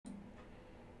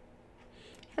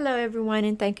Hello everyone,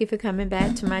 and thank you for coming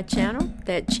back to my channel.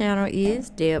 That channel is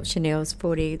Deb Chanel's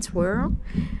 48 World,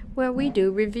 where we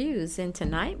do reviews. And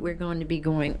tonight we're going to be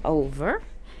going over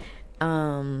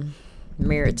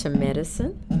Married to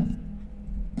Medicine.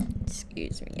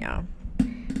 Excuse me, y'all.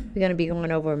 We're going to be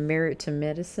going over Married to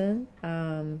Medicine,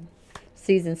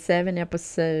 season 7,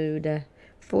 episode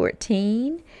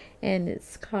 14, and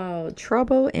it's called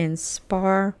Trouble in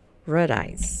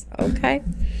Spa-radise. Okay.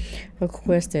 Of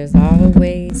course, there's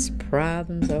always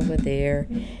problems over there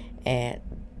at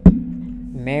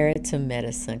Married to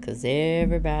Medicine because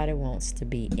everybody wants to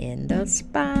be in the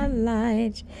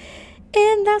spotlight.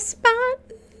 In the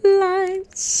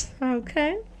spotlight.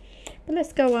 Okay. But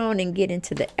let's go on and get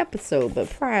into the episode. But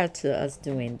prior to us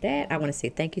doing that, I want to say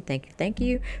thank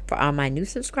you for all my new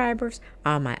subscribers,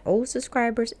 all my old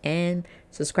subscribers, and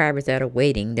subscribers that are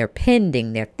waiting. They're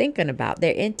pending. They're thinking about.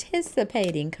 They're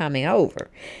anticipating coming over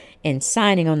and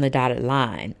signing on the dotted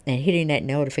line and hitting that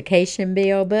notification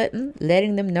bell button,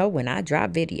 letting them know when I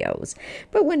drop videos.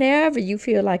 But whenever you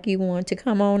feel like you want to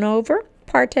come on over,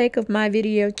 partake of my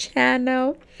video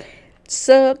channel,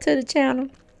 sub to the channel,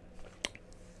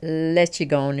 let you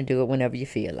go on and do it whenever you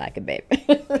feel like it, baby.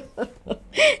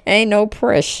 Ain't no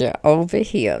pressure over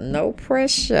here. No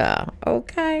pressure.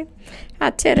 Okay? How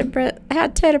Teddy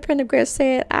Pendergrass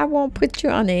said, I won't put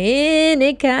you under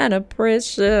any kind of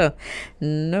pressure.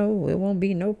 No, it won't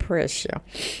be no pressure.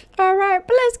 All right,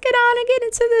 but let's get on and get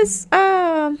into this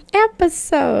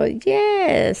episode.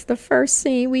 Yes, the first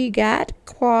scene we got,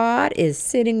 Quad is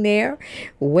sitting there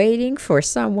waiting for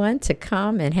someone to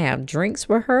come and have drinks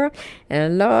with her.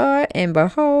 And Lord and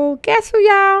behold, guess who,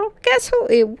 y'all? Guess who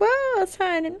it was,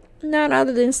 honey? None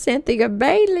other than Cynthia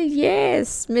Bailey.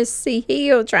 Yes, Miss C.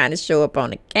 Hill trying to show up on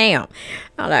the camp.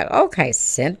 I'm like, okay,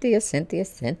 Cynthia.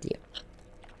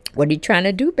 What are you trying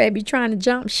to do, baby? Trying to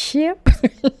jump ship?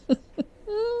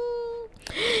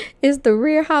 Is the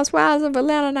Real Housewives of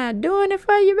Atlanta not doing it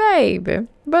for you, baby?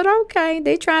 But okay,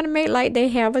 they trying to make like they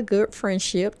have a good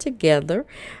friendship together.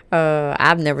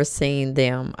 I've never seen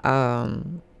them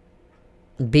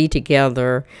be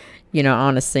together, you know,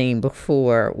 on a scene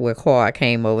before where Quad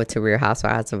came over to Real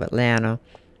Housewives of Atlanta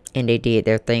and they did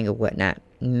their thing or whatnot.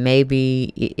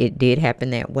 Maybe it did happen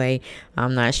that way.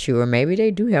 I'm not sure. Maybe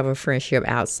they do have a friendship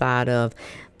outside of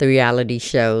the reality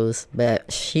shows,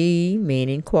 but she,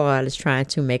 meaning Quad, is trying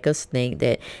to make us think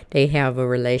that they have a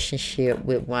relationship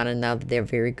with one another. They're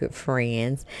very good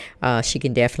friends. She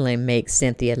can definitely make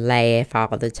Cynthia laugh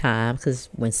all the time because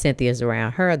when Cynthia's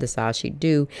around her, that's all she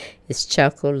do is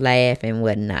chuckle, laugh, and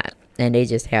whatnot. And they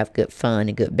just have good fun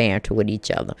and good banter with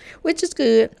each other, which is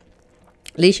good.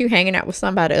 At least you're hanging out with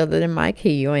somebody other than Mike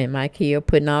Hill, and Mike Hill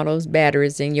putting all those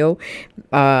batteries in your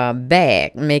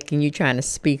bag, making you trying to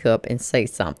speak up and say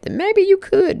something. Maybe you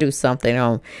could do something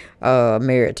on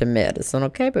Married to Medicine,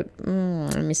 okay? But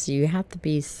let me see. You have to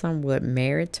be somewhat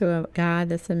married to a guy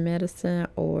that's in medicine,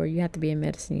 or you have to be in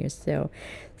medicine yourself.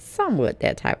 Somewhat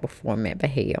that type of format,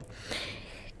 but hell,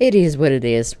 it is what it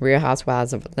is. Real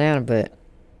Housewives of Atlanta, but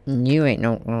you ain't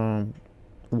no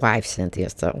wife, Cynthia,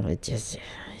 so it just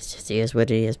is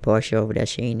what it is. Portia over there,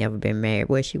 she ain't never been married.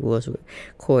 Well, she was with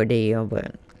Cordell,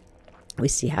 but we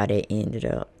see how that ended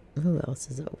up. Who else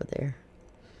is over there?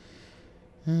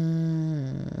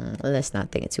 Let's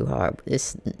not think it too hard.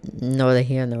 It's neither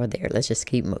here nor there. Let's just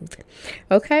keep moving.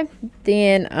 Okay,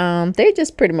 then they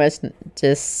just pretty much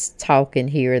just talking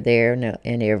here, there,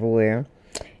 and everywhere.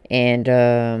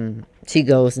 And she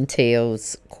goes and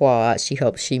tells Quad she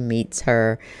hopes she meets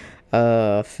her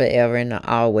forever and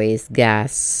always guy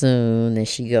soon. And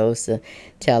she goes to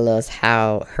tell us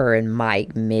how her and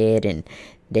Mike met, and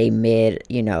they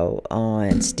met, you know,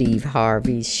 on Steve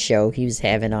Harvey's show. He was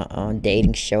having a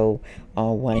dating show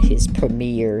on one of his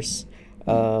premieres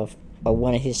of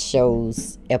one of his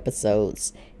show's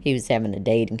episodes. He was having a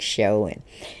dating show, and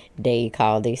they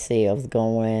called themselves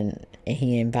going, and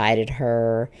he invited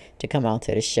her to come on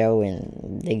to the show,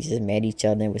 and they just met each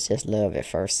other. It was just love at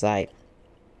first sight.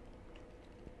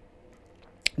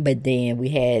 But then we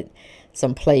had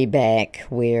some playback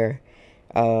where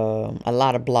a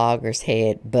lot of bloggers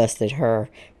had busted her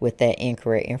with that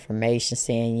incorrect information,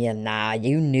 saying, yeah, nah,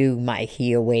 you knew Mike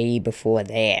Hill way before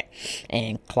that.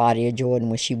 And Claudia Jordan,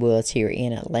 when she was here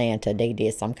in Atlanta, they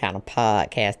did some kind of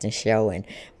podcasting show, and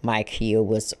Mike Hill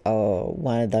was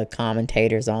one of the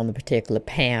commentators on the particular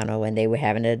panel, and they were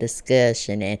having a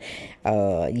discussion, and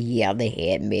yeah, they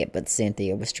had met, but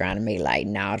Cynthia was trying to make like,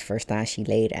 nah, the first time she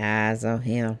laid eyes on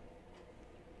him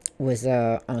was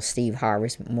on Steve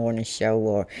Harvey's morning show,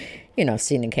 or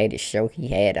syndicated show he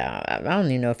had. I don't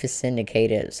even know if it's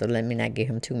syndicated, so let me not give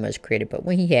him too much credit. But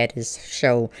when he had his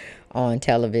show on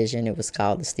television, it was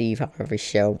called the Steve Harvey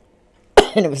Show.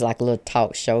 And it was like a little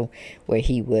talk show where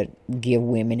he would give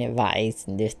women advice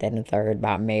and this, that, and the third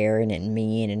about marrying and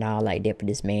men and all like that. But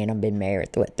this man, I've been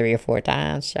married 3 or 4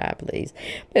 times, child, please.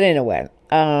 But anyway,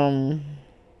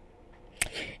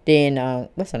 then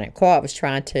what's her name? Quad was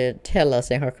trying to tell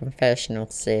us in her confessional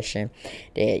session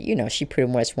that she pretty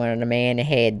much wanted a man that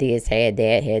had this, had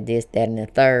that, had this, that, and the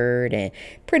third, and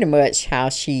pretty much how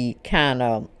she kind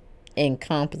of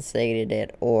encapsulated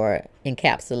it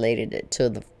to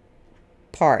the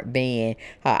part being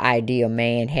her ideal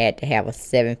man had to have a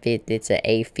 750 to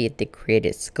 850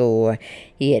 credit score.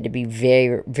 He had to be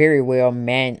very, very well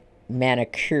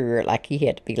manicured, like he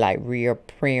had to be like real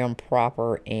prim,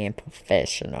 proper, and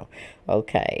professional.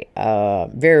 Okay,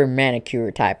 very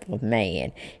manicured type of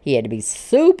man. He had to be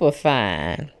super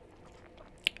fine,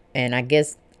 and I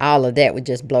guess all of that would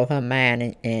just blow her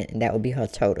mind, and that would be her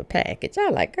total package. I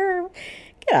like, girl,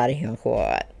 get out of here,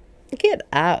 Quad. Get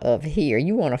out of here.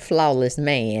 You want a flawless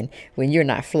man when you're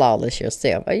not flawless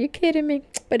yourself. Are you kidding me?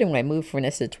 But anyway, move from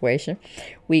that situation.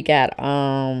 We got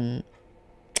a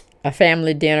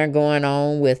family dinner going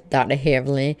on with Dr.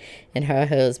 Heavenly and her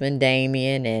husband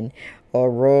Damien, and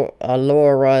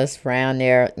Laura's around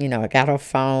there, got her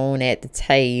phone at the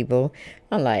table.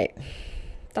 I'm like,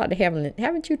 Dr. Heavenly,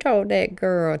 haven't you told that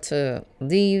girl to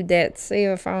leave that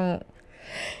cell phone?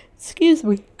 Excuse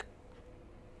me.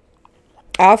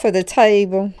 Off of the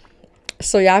table,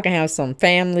 so y'all can have some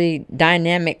family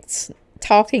dynamics,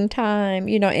 talking time,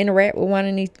 interact with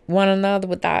one another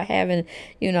without having,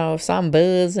 some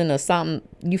buzzing or something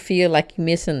you feel like you're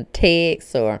missing a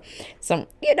text or some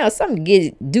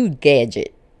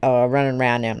gadget running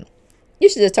around them. You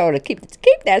should have told her keep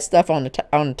that stuff on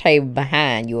the table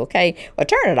behind you, okay? Or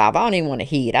turn it off. I don't even want to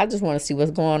hear it. I just want to see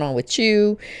what's going on with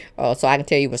you, so I can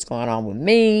tell you what's going on with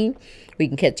me. We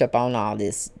can catch up on all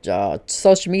this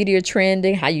social media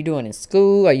trending. How you doing in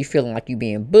school? Are you feeling like you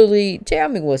being bullied? Tell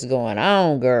me what's going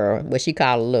on, girl. What she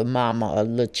called a little mama, a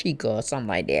little chica, or something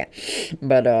like that.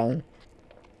 But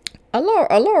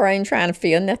Alora ain't trying to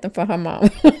feel nothing for her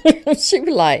mom. She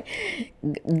was like,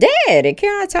 Daddy,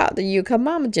 can I talk to you? Because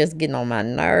mama just getting on my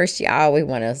nerves. She always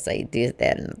want to say this,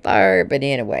 that, and the third. But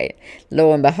anyway,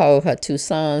 lo and behold, her 2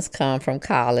 sons come from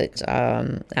college.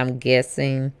 I'm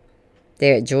guessing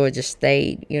they're at Georgia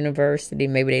State University.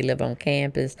 Maybe they live on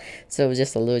campus. So it was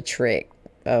just a little trek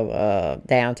of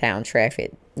downtown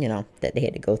traffic, that they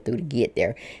had to go through to get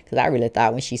there. Because I really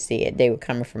thought when she said they were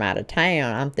coming from out of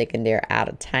town, I'm thinking they're out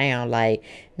of town, like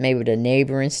maybe the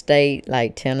neighboring state,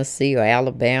 like Tennessee or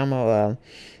Alabama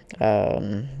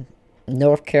or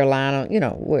North Carolina,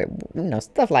 where,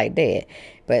 stuff like that.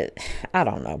 But I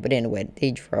don't know. But anyway,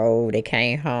 they drove. They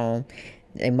came home.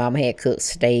 Their mama had cooked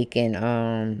steak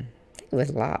and it was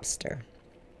lobster.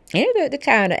 And it looked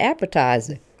kind of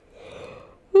appetizing.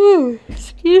 Ooh,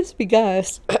 excuse me,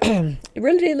 guys. It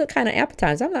really did look kind of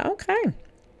appetizing. I'm like, okay.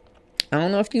 I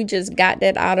don't know if you just got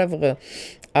that out of a,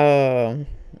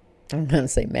 I'm going to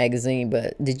say magazine,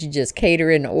 but did you just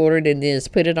cater it and order it and then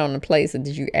just put it on the plate, or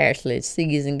did you actually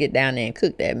season, get down there and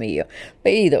cook that meal?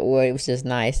 But either way, it was just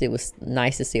nice. It was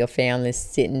nice to see a family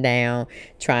sitting down,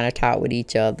 trying to talk with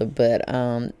each other. But,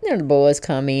 the boys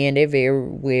come in. They're very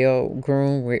well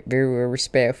groomed, very well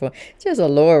respectful. Just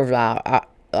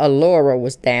Laura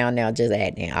was down there just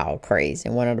acting all crazy.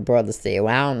 And one of the brothers said,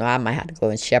 well, I don't know, I might have to go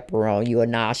and chaperone you, or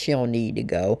nah, she don't need to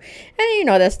go. And,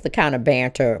 that's the kind of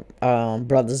banter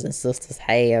brothers and sisters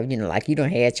have. Like, you done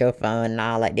had your fun and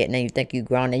all like that. Now you think you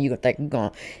grown, and you think you're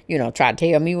going to, try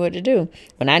to tell me what to do.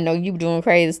 When I know you doing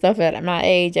crazy stuff at my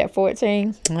age, at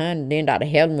 14, and then Dr.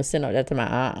 Helen was sitting up there to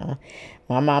my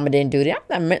my mama didn't do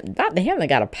that. Dr. Helen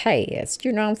got a pass.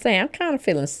 You know what I'm saying? I'm kind of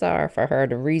feeling sorry for her.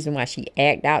 The reason why she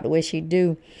act out the way she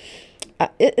do.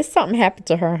 It's something happened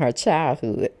to her in her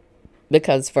childhood.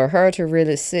 Because for her to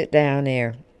really sit down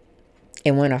there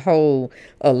and want to hold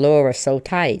Laura so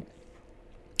tight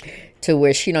to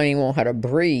where she don't even want her to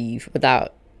breathe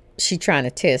without she trying to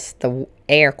test the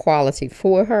air quality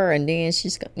for her, and then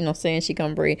she's saying she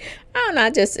gonna breathe. I don't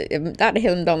know. If Dr.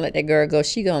 Helen don't let that girl go,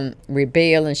 she gonna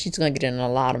rebel and she's gonna get in a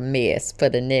lot of mess for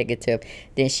the negative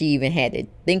than she even had to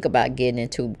think about getting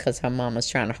into, because her mama's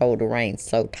trying to hold the reins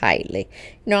so tightly.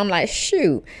 I'm like,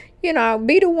 shoot, be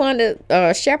the one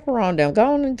to chaperone them.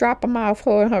 Go on and drop them off,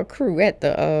 her and her crew at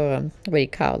the what do you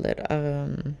call it,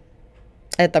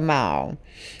 at the mall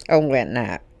or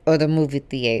whatnot, or the movie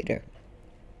theater.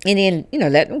 And then,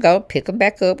 let them go, pick them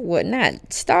back up,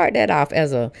 whatnot. Start that off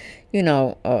as a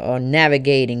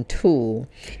navigating tool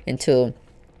until,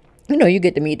 you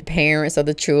get to meet the parents of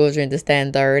the children, this, that,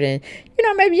 and third. And,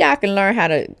 maybe y'all can learn how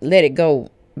to let it go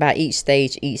by each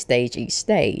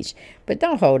stage. But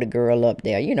don't hold the girl up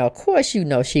there. Of course, she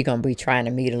going to be trying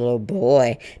to meet a little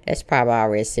boy. That's probably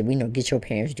already said, get your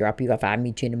parents, drop you off. I'll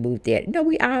meet you in the movie theater. No,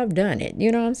 we all done it.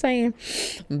 You know what I'm saying?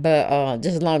 But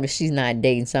just as long as she's not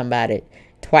dating somebody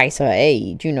twice her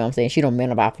age, you know what I'm saying? She don't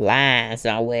mean about flying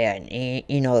somewhere, and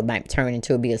it might turn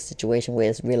into be a situation where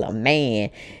it's really a man,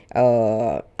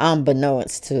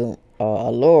 unbeknownst to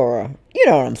Laura. You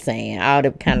know what I'm saying? All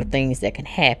the kind of things that can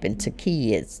happen to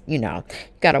kids. You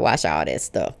gotta watch all that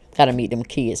stuff. Gotta meet them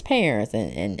kids' parents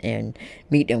and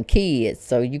meet them kids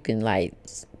so you can like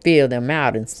feel them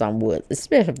out in some way,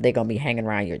 especially if they're gonna be hanging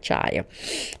around your child.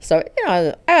 So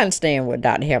I understand what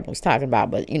Dr. Hepburn was talking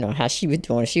about, but how she was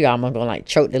doing, she almost gonna like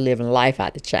choke the living life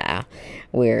out the child,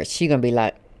 where she gonna be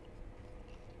like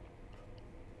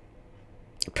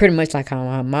pretty much like how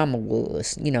her mama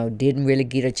was. Didn't really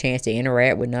get a chance to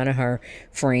interact with none of her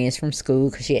friends from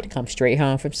school because she had to come straight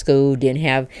home from school. Didn't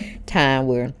have time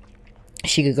where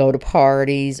she could go to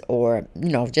parties or,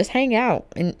 just hang out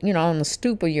and, on the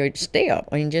stoop of your step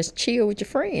and just chill with your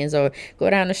friends, or go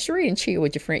down the street and chill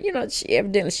with your friends.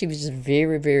 Evidently she was just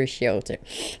very, very sheltered.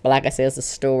 But like I said, it's a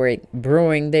story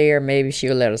brewing there. Maybe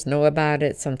she'll let us know about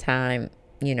it sometime,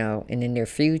 in the near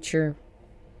future.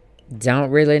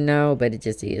 Don't really know, but it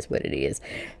just is what it is.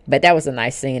 But that was a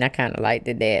nice scene. I kind of liked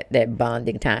it, that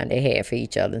bonding time they had for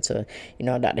each other until,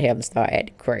 Dr. Hepburn started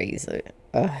acting crazy.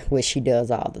 Which she does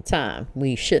all the time.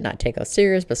 We should not take her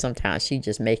serious, but sometimes she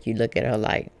just make you look at her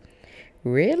like,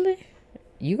 really?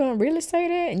 You gonna really say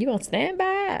that? And you gonna stand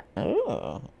by it?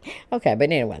 Oh. Okay, but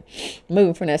anyway,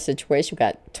 moving from that situation, we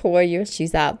got Toya.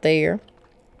 She's out there.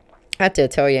 I tell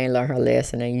Toya ain't learned her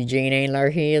lesson, and Eugene ain't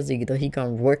learned his either. He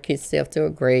gonna work himself to a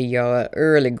graveyard,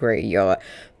 early graveyard,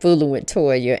 fooling with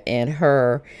Toya and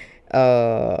her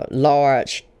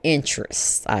large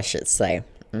interests, I should say.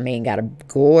 Got a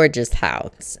gorgeous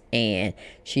house, and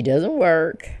she doesn't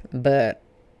work, but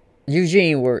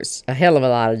Eugene works a hell of a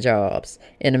lot of jobs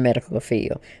in the medical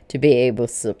field to be able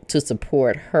to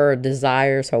support her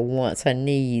desires, her wants, her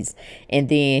needs, and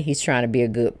then he's trying to be a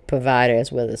good provider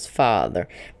as well as father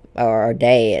or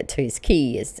dad to his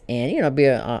kids, and be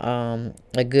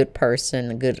a good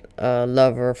person, a good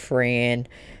lover, friend,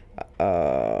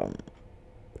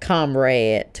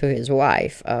 comrade to his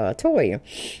wife, Toya.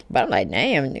 But I'm like,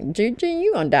 damn, Eugene,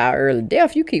 you gonna die early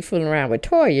death. You keep fooling around with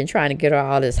Toya and trying to get her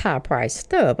all this high priced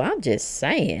stuff. I'm just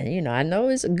saying, I know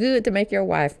it's good to make your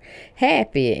wife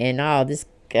happy and all this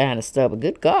kind of stuff, but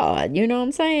good God, you know what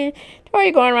I'm saying?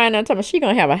 Toya going around there talking about she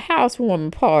gonna have a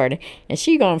housewarming party and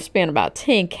she gonna spend about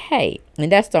 $10K,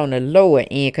 and that's on the lower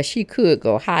end because she could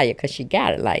go higher because she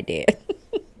got it like that.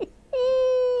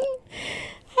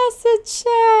 I said,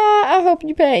 child, I hope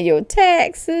you pay your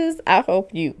taxes. I hope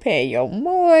you pay your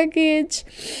mortgage.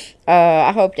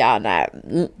 I hope y'all not,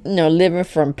 living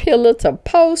from pillar to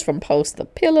post, from post to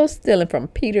pillar, stealing from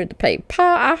Peter to pay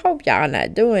Paul. I hope y'all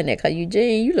not doing that, because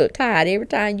Eugene, you look tired every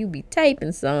time you be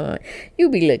taping, son. You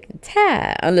be looking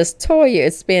tired. Unless Toya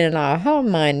is spending all her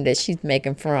money that she's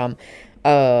making from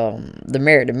the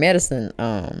Married to Medicine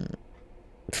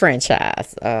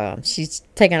franchise. She's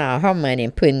taking all her money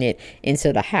and putting it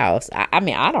into the house. I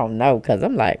mean, I don't know, because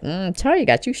I'm like, Toya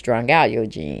got you strung out,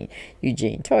 Eugene.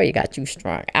 Toya got you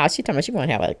strung out. She talking about she want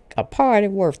to have a party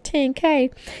worth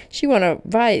 $10K. She want to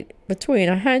invite between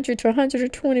 100 to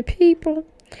 120 people.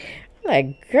 I'm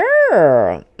like,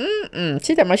 girl,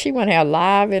 she talking about she want to have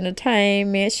live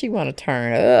entertainment. She want to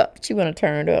turn up. She want to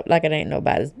turn up like it ain't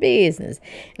nobody's business.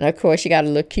 And of course, she got a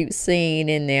little cute scene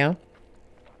in there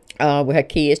with her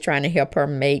kids trying to help her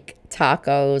make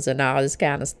tacos and all this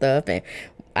kind of stuff. And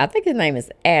I think his name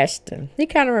is Ashton. He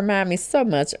kind of reminds me so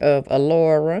much of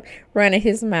Alora, running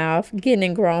his mouth, getting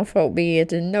in grown folk bed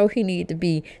to know he need to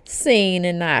be seen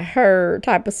and not heard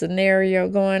type of scenario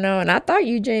going on. I thought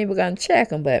Eugene was going to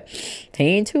check him, but he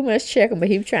ain't too much checking. But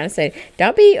he was trying to say,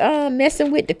 don't be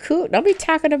messing with the cook. Don't be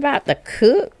talking about the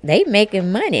cook. They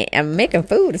making money and making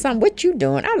food or something. What you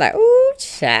doing? I'm like, ooh,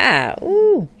 child,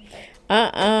 ooh.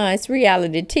 It's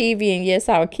reality TV, and yes,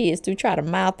 our kids do try to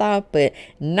mouth off, but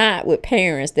not with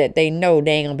parents that they know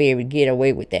they ain't gonna be able to get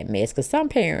away with that mess. Because some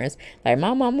parents, like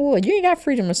my mama would, you ain't got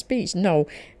freedom of speech. No,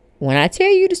 when I tell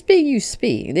you to speak, you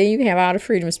speak. Then you can have all the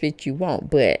freedom of speech you want.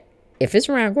 But if it's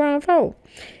around grown folk,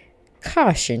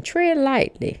 Caution, tread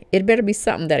lightly. It better be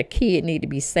something that a kid need to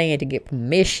be saying to get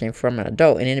permission from an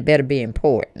adult, and it better be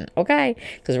important, okay?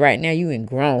 Because right now you in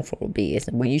grown folk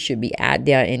business when you should be out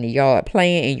there in the yard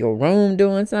playing, in your room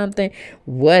doing something,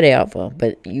 whatever.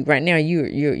 But you right now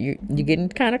you're getting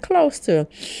kind of close to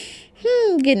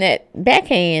getting that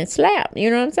backhand slap.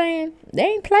 You know what I'm saying? They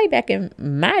ain't play back in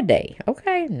my day,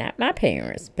 okay? Not my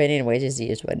parents. But anyway, it just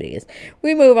is what it is.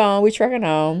 We move on. We trucking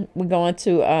on. We're going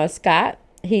to Scott.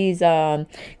 He's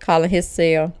calling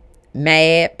himself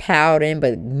mad, pouting,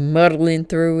 but muddling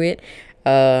through it.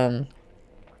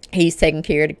 He's taking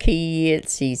care of the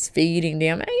kids. He's feeding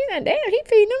them. And, damn, he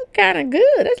feeding them kind of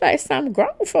good. It's like some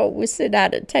grown folk would sit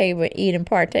at the table and eat and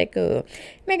partake of.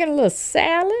 Making a little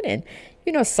salad and,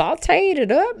 sauteed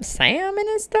it up, salmon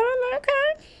and stuff.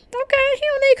 Okay, he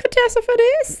don't need Contessa for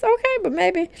this. Okay, but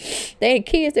maybe they had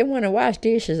kids that want to wash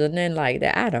dishes and then like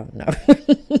that. I don't know.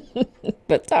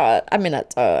 But Scott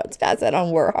said,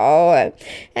 don't work hard.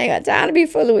 I ain't got time to be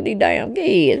fooling with these damn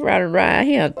kids running around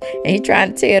here. And he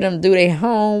trying to tell them to do their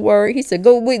homework. He said,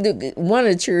 one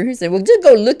of the children, he said, well, just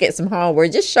go look at some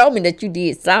homework. Just show me that you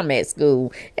did something at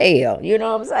school. Hell, you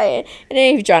know what I'm saying? And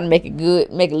then he's trying to make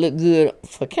it look good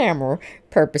for camera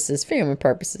purposes, filming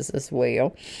purposes as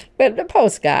well. But the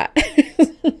post Scott, they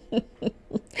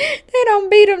don't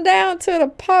beat him down to the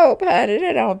Pope, honey.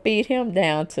 They don't beat him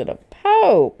down to the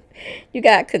Pope. You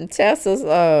got Contessa's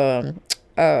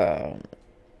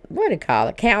what do you call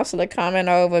it, counselor coming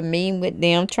over, meeting with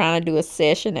them, trying to do a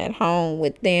session at home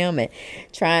with them and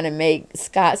trying to make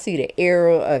Scott see the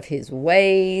error of his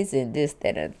ways and this,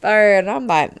 that, and third. And I'm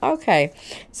like, okay.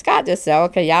 Scott just said,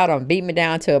 okay, y'all don't beat me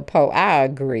down to a pole. I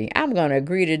agree. I'm going to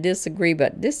agree to disagree,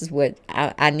 but this is what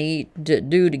I need to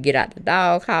do to get out the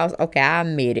doghouse. Okay, I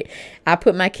admit it. I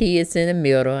put my kids in the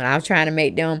middle and I was trying to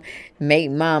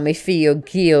make mommy feel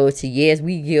guilty. Yes,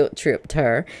 we guilt tripped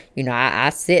her. I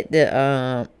set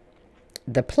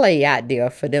the play out there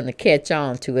for them to catch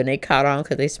on to, and they caught on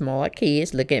because they smart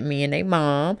kids. Look at me and they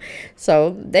mom.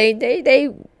 So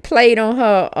they played on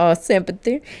her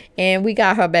sympathy, and we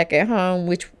got her back at home,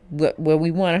 which where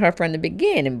we wanted her from the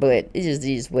beginning. But it just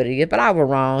is what it is. But I was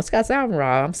wrong. Scott said, I'm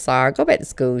wrong. I'm sorry. Go back to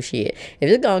school. Shit. If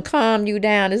it's gonna calm you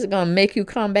down, this is gonna make you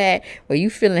come back where you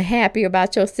feeling happy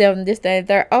about yourself and this, that, and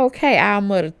that. Okay, I'll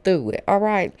muddle through it. All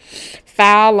right.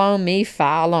 File on me.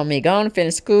 Go on and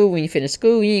finish school. When you finish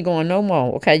school, you ain't going no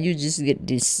more. Okay, you just get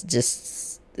this, just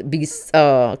be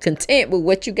content with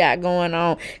what you got going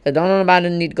on. Because don't nobody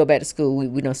need to go back to school.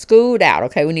 We done schooled out.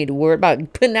 Okay, we need to worry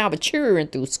about putting our children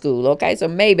through school. Okay, so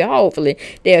maybe, hopefully,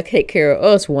 they'll take care of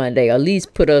us one day. Or at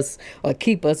least put us or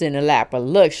keep us in the lap of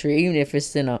luxury, even if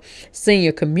it's in a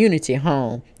senior community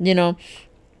home.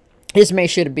 Just make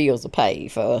sure the bills are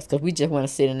paid for us, because we just want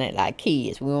to sit in that like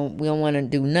kids. We don't want to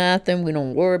do nothing. We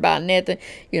don't worry about nothing.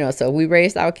 So we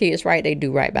raised our kids right. They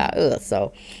do right by us.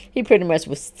 So he pretty much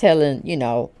was telling,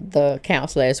 the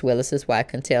counselor as well as his wife,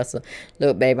 Contessa,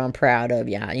 look, babe, I'm proud of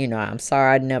y'all. I'm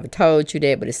sorry I never told you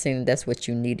that, but it seemed that's what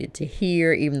you needed to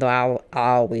hear, even though I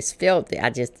always felt it.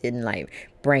 I just didn't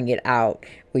bring it out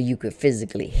where you could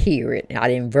physically hear it. I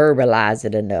didn't verbalize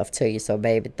it enough to you. So,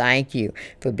 baby, thank you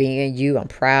for being you. I'm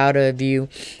proud of you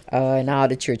and all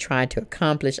that you're trying to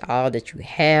accomplish, all that you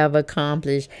have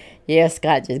accomplished. Yes,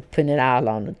 Scott just putting it all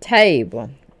on the table.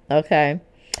 Okay.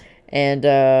 And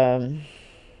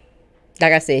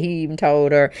like I said, he even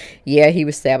told her, yeah, he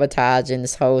was sabotaging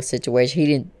this whole situation. He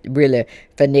didn't really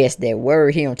finesse that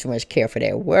word. He don't too much care for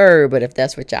that word. But if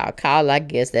that's what y'all call it, I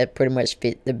guess that pretty much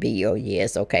fit the bill.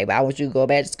 Yes, okay. But I want you to go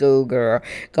back to school, girl.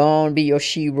 Go on, be your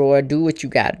she-roar. Do what you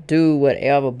got to do,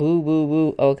 whatever. Boo, boo,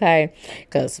 boo. Okay?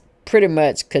 Because pretty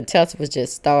much Contessa was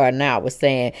just starting out with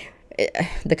saying,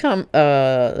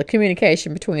 the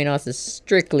communication between us is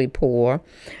strictly poor.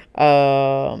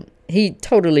 He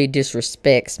totally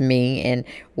disrespects me and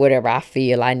whatever I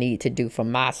feel I need to do for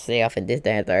myself and this, that,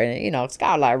 and third. And,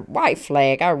 Scott like, white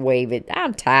flag, I wave it.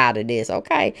 I'm tired of this,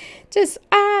 okay? Just,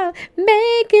 I'll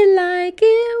make it like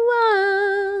it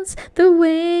was the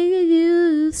way it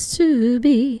used to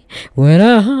be when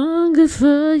I hunger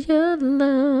for your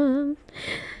love.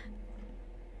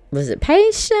 Was it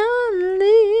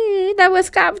patiently? That's what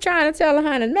Scott was trying to tell her,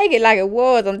 honey. Make it like it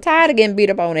was. I'm tired of getting beat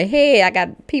up on the head. I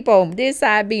got people on this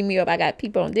side beat me up. I got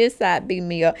people on this side beat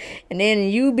me up. And then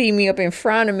you beat me up in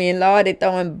front of me. And Lord, they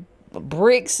throwing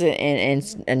bricks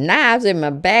and knives in my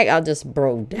back. I just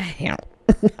broke down.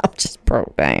 I just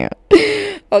broke down.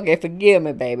 Okay, forgive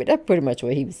me, baby. That's pretty much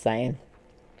what he was saying.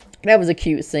 That was a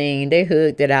cute scene. They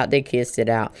hugged it out. They kissed it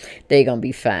out. They gonna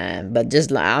be fine. But just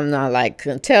like, I'm not like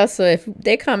Tessa. If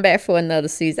they come back for another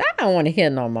season, I don't want to hear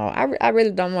no more. I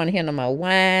really don't want to hear no more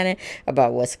whining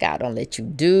about what Scott don't let you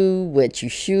do, what you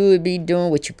should be doing,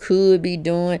 what you could be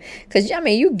doing. Cause I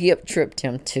mean, you guilt tripped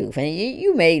him too, and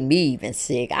you made me even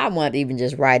sick. I want to even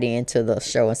just write into the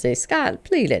show and say, Scott,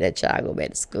 please let that child go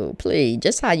back to school, please.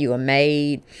 Just how you were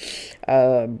made.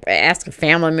 Ask a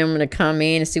family member to come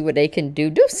in and see what they can do.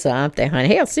 Do something,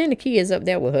 honey. Hell, send the kids up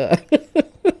there with her.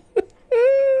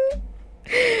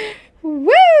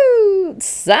 Woo!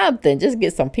 Something. Just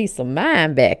get some peace of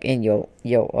mind back in your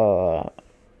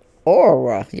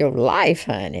aura, your life,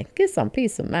 honey. Get some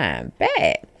peace of mind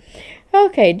back.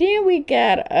 Okay, then we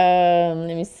got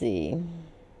let me see.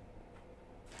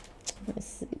 Let's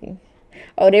see.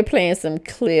 Oh, they're playing some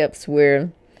clips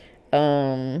where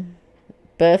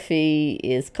Buffy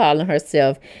is calling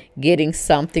herself getting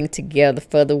something together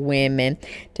for the women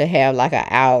to have like an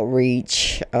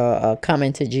outreach,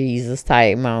 coming to Jesus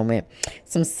type moment,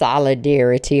 some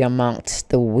solidarity amongst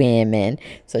the women.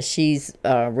 So she's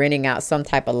renting out some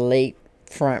type of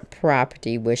lakefront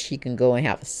property where she can go and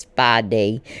have a spa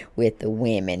day with the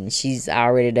women. She's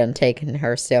already done taken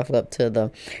herself up to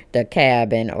the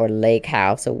cabin or lake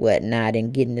house or whatnot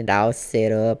and getting it all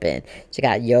set up, and she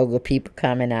got yoga people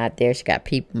coming out there. She got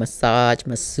people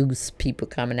masseuse people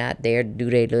coming out there to do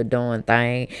their little doing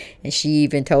thing, and she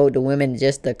even told the women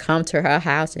just to come to her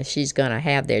house and she's gonna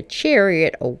have their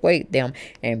chariot await them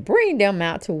and bring them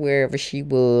out to wherever she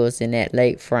was in that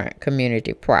lakefront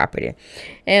community property.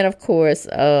 And of course,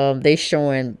 they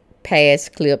showing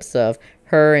past clips of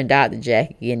her and Dr.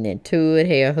 Jackie getting into it.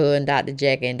 Her and Dr.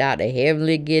 Jackie and Dr.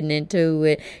 Heavenly getting into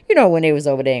it. You know, when they was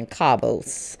over there in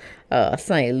Cabos,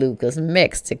 St. Lucas,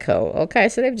 Mexico. Okay,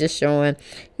 so they're just showing,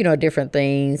 you know, different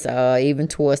things. Even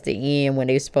towards the end when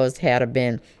they were supposed to have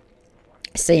been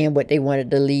saying what they wanted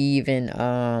to leave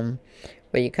and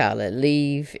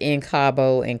leave in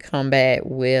Cabo and come back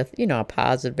with, you know, a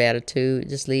positive attitude.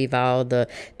 Just leave all the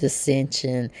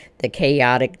dissension, the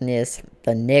chaoticness,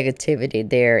 the negativity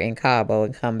there in Cabo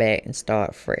and come back and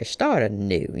start fresh, start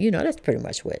anew. You know, that's pretty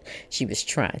much what she was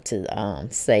trying to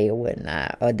say or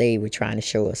whatnot. Or they were trying to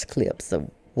show us clips of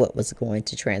what was going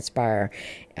to transpire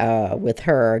with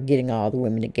her getting all the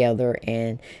women together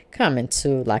and coming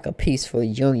to like a peaceful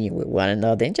union with one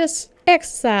another and just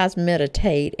exercise,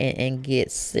 meditate, and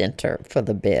get centered for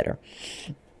the better.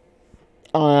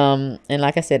 And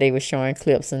like I said, they were showing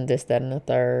clips and this, that, and the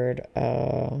third.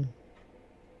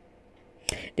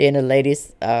 Then the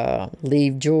ladies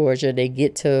leave Georgia. They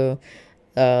get to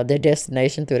their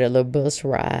destination through their little bus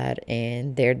ride,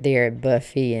 and they're there at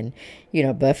Buffy, and you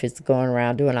know, Buffy's going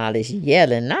around doing all this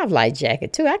yelling, and I like Jackie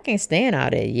too. I can't stand all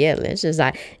that yelling. It's just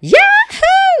like,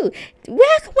 Yahoo!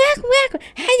 Welcome, welcome, welcome.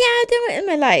 How y'all doing? And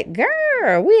they're like,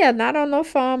 girl, we are not on no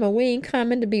farm and we ain't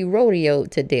coming to be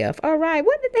rodeoed to death. All right,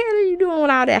 what the hell are you doing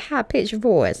with all that high-pitched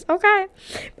voice? Okay.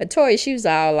 But Tori, she was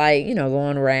all like, you know,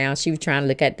 going around. She was trying to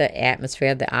look at the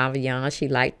atmosphere, the ambiance. She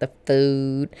liked the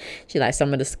food. She liked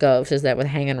some of the sculptures that were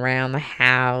hanging around the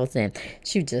house, and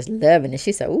she was just loving it.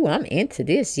 She said, ooh, I'm into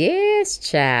this. Yes,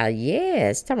 child,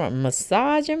 yes. Talking about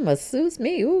massaging, masseuse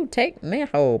me. Ooh, take me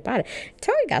whole body.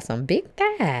 Tori got some big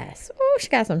thighs. Oh, she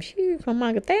got some huge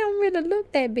humongous. They don't really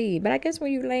look that big, but I guess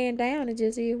when you laying down, it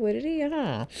just is what it is,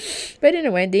 huh? But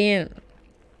anyway, then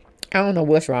I don't know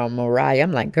what's wrong with Mariah.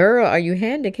 I'm like, girl, are you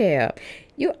handicapped?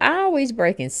 You always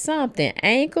breaking something,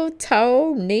 ankle,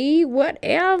 toe, knee,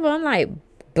 whatever. I'm like,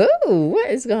 boo, what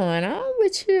is going on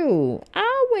with you?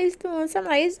 Always doing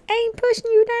something like, it ain't pushing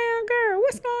you down, girl.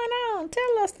 What's going on?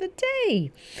 Tell us the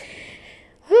tea.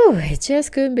 Whew, it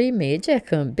just couldn't be me. It just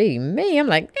couldn't be me. I'm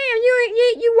like, damn,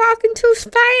 you walking too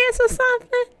fast or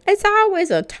something? It's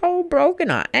always a toe broken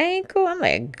or ankle. I'm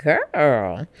like,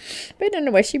 girl. But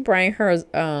anyway, she bring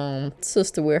her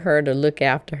sister with her to look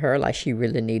after her like she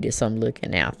really needed some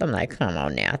looking after. I'm like, come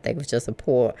on now. I think it was just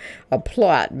a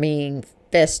plot being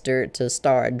festered to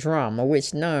start drama,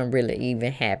 which none really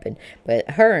even happened.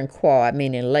 But her and Quad,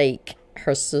 meaning Lake,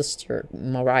 her sister,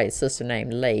 Mariah's sister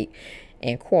named Lake,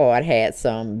 and Quad had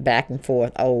some back and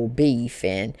forth old beef,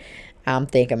 and I'm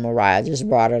thinking Mariah just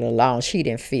brought it along. She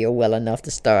didn't feel well enough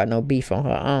to start no beef on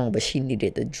her own, but she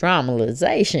needed the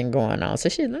dramatization going on. So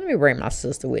she said, let me bring my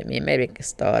sister with me and maybe I can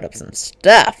start up some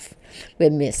stuff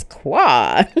with Miss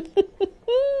Quad.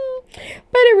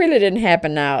 But it really didn't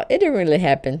happen now. It didn't really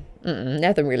happen.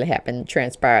 Nothing really happened,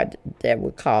 transpired that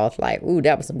would cause like, ooh,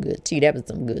 that was some good tea. That was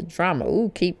some good drama.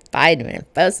 Ooh, keep fighting and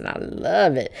fussing. I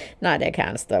love it. Not that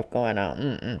kind of stuff going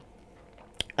on.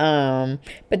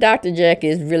 But Dr. Jackie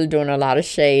is really doing a lot of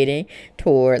shading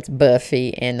towards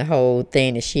Buffy and the whole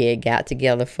thing that she had got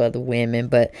together for the women.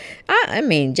 But I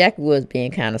mean, Jackie was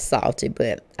being kind of salty,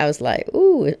 but I was like,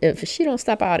 ooh, if she don't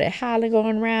stop all that hollering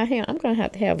going around here, I'm gonna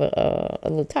have to have a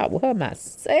little talk with her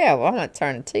myself. I'm gonna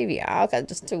turn the TV off because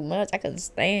it's just too much. I couldn't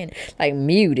stand, like,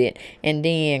 mute it and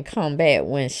then come back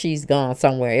when she's gone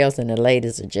somewhere else and the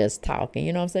ladies are just talking.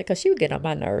 You know what I'm saying? Because she would get on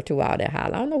my nerve too, all that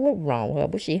hollering. I don't know what was wrong with her.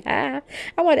 Was she high?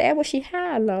 I want to ask, was she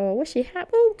high, Lord? Was she high?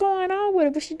 What was going on with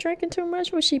her? Was she drinking too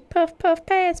much? Was she puff,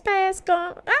 pass,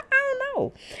 gone? I don't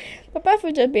know. But Buffy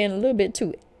was just being a little bit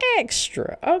too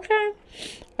extra, okay?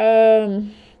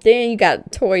 Then you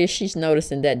got Toya. She's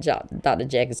noticing that Dr.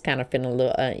 Jack is kind of feeling a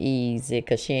little uneasy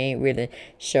because she ain't really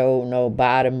showed no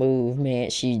body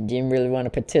movement. She didn't really want to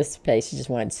participate. She just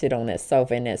wanted to sit on that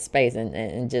sofa in that space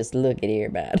and just look at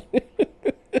everybody.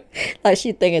 Like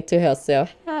she thinking to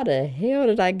herself, how the hell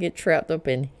did I get trapped up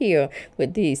in here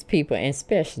with these people, and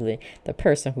especially the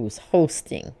person who's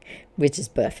hosting, which is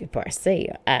Buffy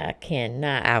Parcell. I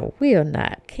cannot, I will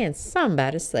not. Can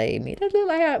somebody save me? That looked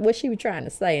like what she was trying to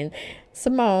say. And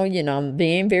Simone, you know,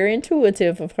 being very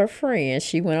intuitive of her friend,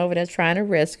 she went over there trying to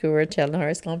rescue her, telling her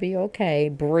it's going to be okay.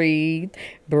 Breathe,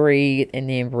 and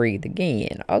then breathe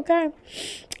again. Okay.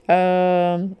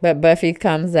 But Buffy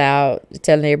comes out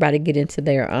telling everybody to get into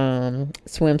their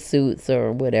swimsuits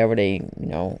or whatever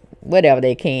whatever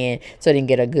they can, so they can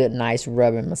get a good, nice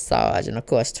rubbing massage. And of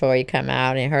course, Tori come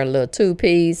out in her little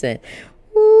two-piece and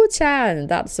ooh, child. And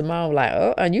Dr. Simone like,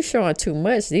 oh, and you showing too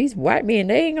much. These white men,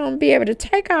 they ain't gonna be able to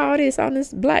take all this on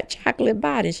this black chocolate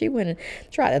body. She went and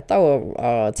tried to throw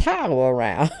a towel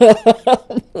around.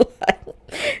 Like,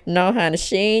 no, honey,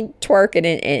 she ain't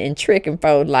twerking and tricking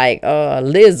folks like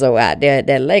Lizzo out there at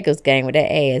that Lakers game with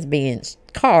that ass being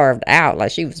carved out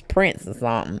like she was Prince or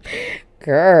something.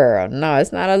 Girl, no,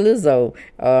 it's not a Lizzo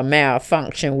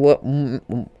malfunction. What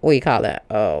you call it?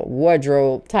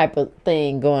 Wardrobe type of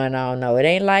thing going on. No, it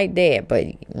ain't like that. But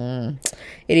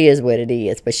it is what it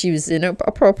is. But she was in an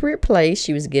appropriate place.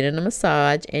 She was getting a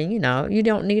massage, and you know, you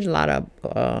don't need a lot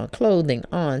of clothing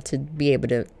on to be able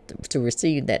to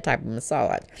receive that type of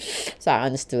massage. So I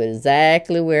understood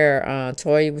exactly where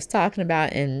Toya was talking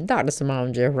about, and Dr.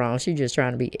 Simone just wrong. She just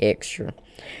trying to be extra.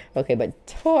 Okay, but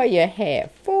Toya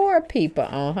had 4 people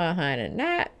on her, honey.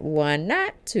 Not 1,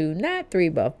 not 2, not 3,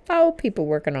 but 4 people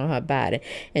working on her body.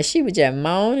 And she was just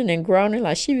moaning and groaning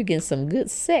like she was getting some good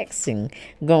sexing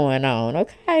going on.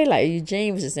 Okay, like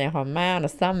Eugene was just in her mind, or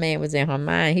some man was in her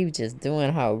mind. He was just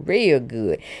doing her real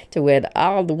good, to where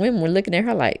all the women were looking at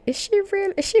her like, is she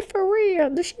real? Is she for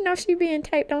real? Does she know she being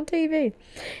taped on TV?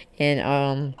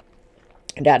 And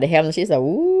Dr. Helen, she said,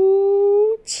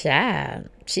 ooh, child.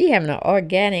 She having an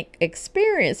organic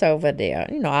experience over there.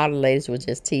 You know, all the ladies were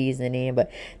just teasing in,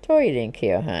 but Tori didn't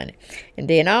care, honey. And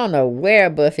then I don't know where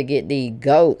Buffy get these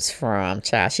goats from,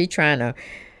 child. She trying to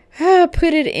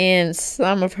put it in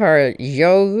some of her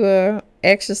yoga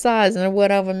exercising or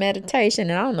whatever, meditation,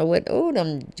 and I don't know what. Oh,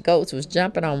 them goats was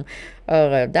jumping on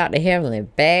Dr. Heavenly's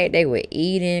back. They were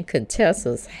eating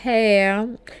Contessa's hair.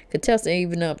 Contessa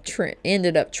even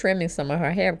ended up trimming some of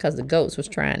her hair because the goats was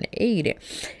trying to eat it.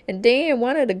 And then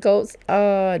one of the goats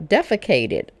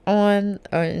defecated on,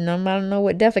 I don't know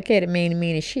what defecated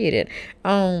meaning shitted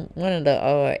on one of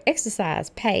the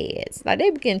exercise pads. Like,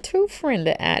 they were getting too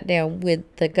friendly out there with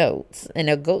the goats, and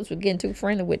the goats were getting too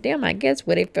friendly with them, I guess,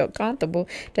 where they felt comfortable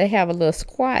to have a little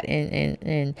squat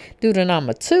and do the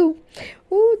number 2.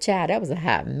 Ooh, child, that was a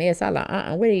hot mess. I like,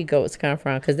 where these goats come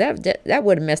from? Because that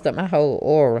would have messed up my whole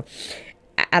aura.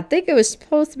 I think it was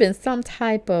supposed to be some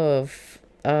type of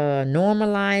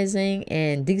normalizing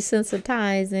and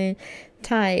desensitizing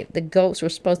type the goats were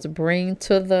supposed to bring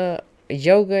to the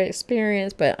yoga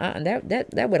experience, but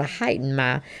that would have heightened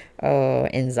my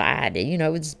anxiety. You know,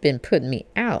 it would just been putting me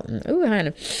out. And, ooh,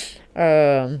 honey,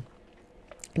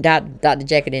 Dr.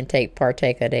 Jackie didn't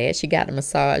partake of that. She got the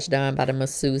massage done by the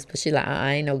masseuse, but she like,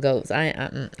 I ain't no goats. I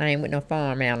ain't with no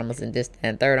farm animals and this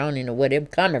and third. I don't even know where they're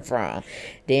coming from.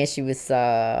 Then she was,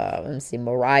 let me see,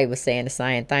 Mariah was saying the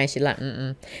same thing. She like,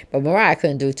 but Mariah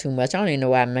couldn't do too much. I don't even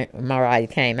know why Mariah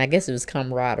came. I guess it was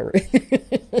camaraderie.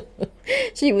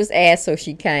 She was asked, so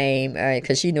she came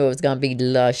because she knew it was going to be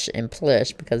lush and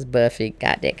plush because Buffy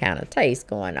got that kind of taste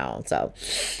going on. So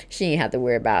she didn't have to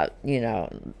worry about, you know,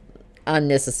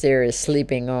 unnecessary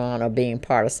sleeping on or being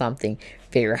part of something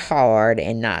very hard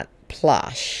and not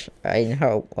plush, in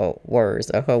her words,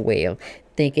 or her way of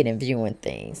thinking and viewing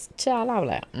things. Child, I was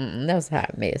like, that was a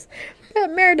hot mess.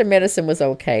 But Married to Medicine was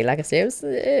okay. Like I said,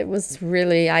 it was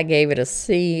really, I gave it a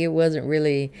C. It wasn't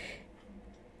really,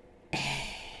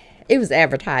 it was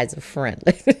advertiser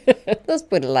friendly. Let's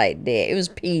put it like that. It was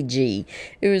PG.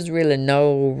 It was really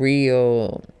no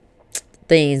real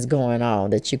things going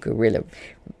on that you could really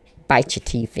bite your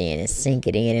teeth in and sink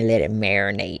it in and let it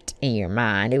marinate in your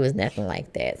mind. It was nothing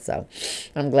like that. So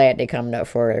I'm glad they're coming up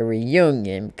for a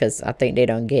reunion, because I think they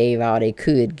done gave all they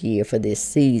could give for this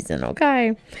season.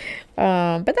 Okay.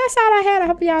 But that's all I had. I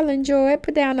hope y'all enjoyed.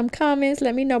 Put down them comments.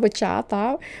 Let me know what y'all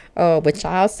thought. What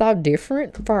y'all saw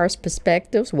different as far as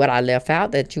perspectives. What I left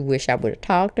out that you wish I would have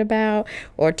talked about.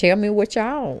 Or tell me what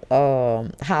y'all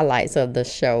highlights of the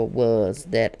show was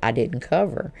that I didn't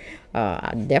cover.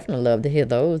 I definitely love to hear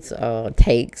those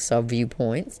takes or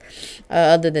viewpoints.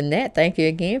 Other than that, thank you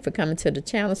again for coming to the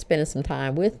channel, spending some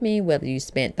time with me, whether you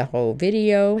spent the whole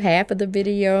video, half of the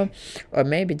video, or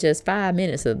maybe just 5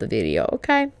 minutes of the video.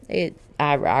 Okay,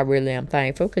 I really am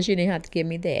thankful, because you didn't have to give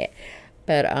me that.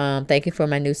 But thank you for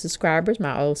my new subscribers,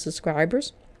 my old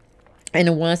subscribers, and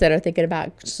the ones that are thinking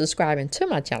about subscribing to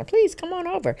my channel. Please come on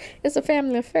over. It's a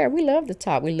family affair. We love to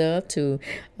talk. We love to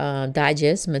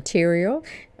digest material,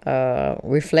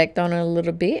 reflect on it a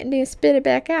little bit, and then spit it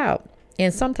back out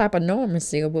in some type of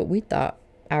normalcy of what we thought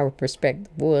our perspective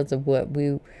was of what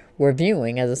we were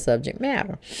viewing as a subject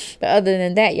matter. But other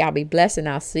than that, y'all be blessed, and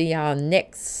I'll see y'all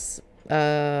next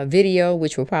video,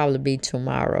 which will probably be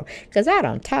tomorrow, because I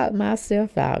done talked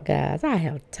myself out, guys. I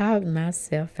have talked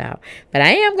myself out. But I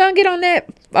am gonna get on that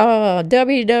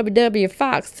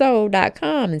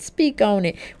www.foxsoul.com and speak on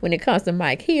it when it comes to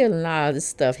Mike Hill and all this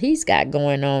stuff he's got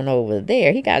going on over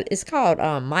there. It's called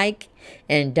Mike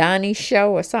and Donnie's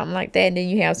show or something like that. And then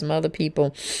you have some other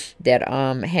people that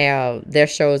have their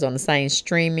shows on the same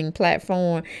streaming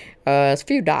platform. A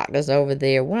few doctors over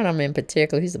there. One of them in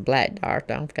particular, he's a black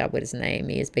doctor. I forgot what his name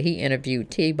is, but he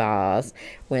interviewed T-Boz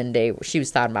when she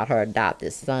was talking about her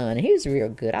adopted son. And he was real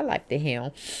good. I liked him.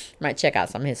 Might check out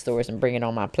some of his stories and bring it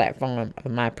on my platform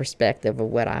of my perspective of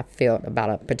what I felt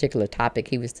about a particular topic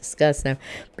he was discussing.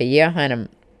 But yeah, honey,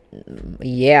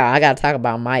 yeah, I gotta talk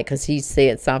about Mike, because he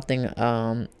said something.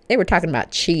 They were talking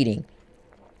about cheating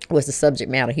was the subject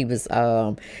matter he was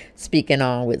speaking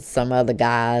on with some other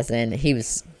guys, and he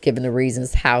was giving the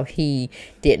reasons how he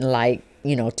didn't like,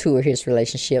 you know, 2 of his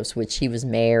relationships, which he was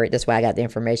married. That's why I got the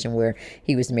information where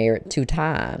he was married 2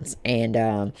 times. And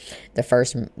the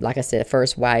first, like I said, the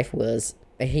first wife was,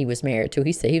 he was married to,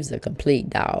 he said he was a complete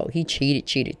dog. He cheated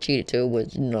too. It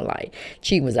was, you know, like,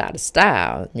 cheating was out of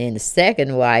style. And then the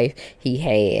second wife he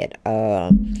had,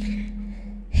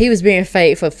 he was being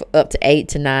faithful for up to 8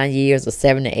 to 9 years or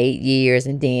 7 to 8 years,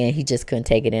 and then he just couldn't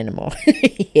take it anymore.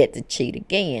 He had to cheat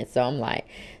again. So I'm like,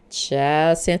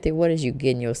 child, Cynthia, what is you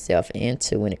getting yourself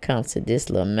into when it comes to this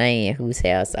little man who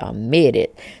has admitted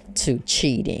to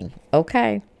cheating,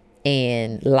 okay?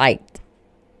 And liked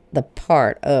the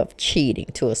part of cheating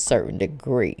to a certain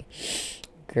degree.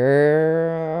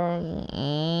 Girl,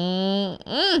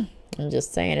 I'm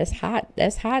just saying, it's hot.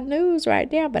 That's hot news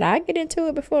right now. But I'll get into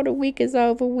it before the week is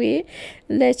over with.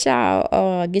 Let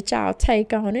y'all get y'all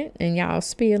take on it, and y'all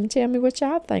spill and tell me what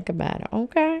y'all think about it.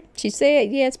 Okay? She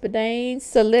said yes, but they ain't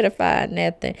solidified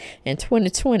nothing. And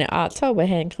 2020 October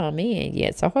hadn't come in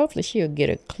yet, so hopefully she'll get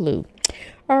a clue.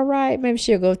 All right, maybe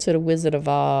she'll go to the Wizard of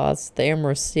Oz, the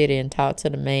Emerald City, and talk to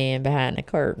the man behind the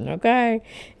curtain, okay?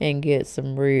 And get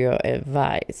some real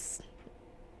advice.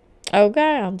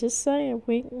 Okay, I'm just saying,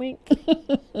 wink, wink.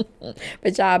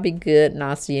 But y'all be good, and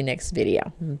I'll see you next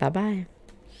video. Bye-bye.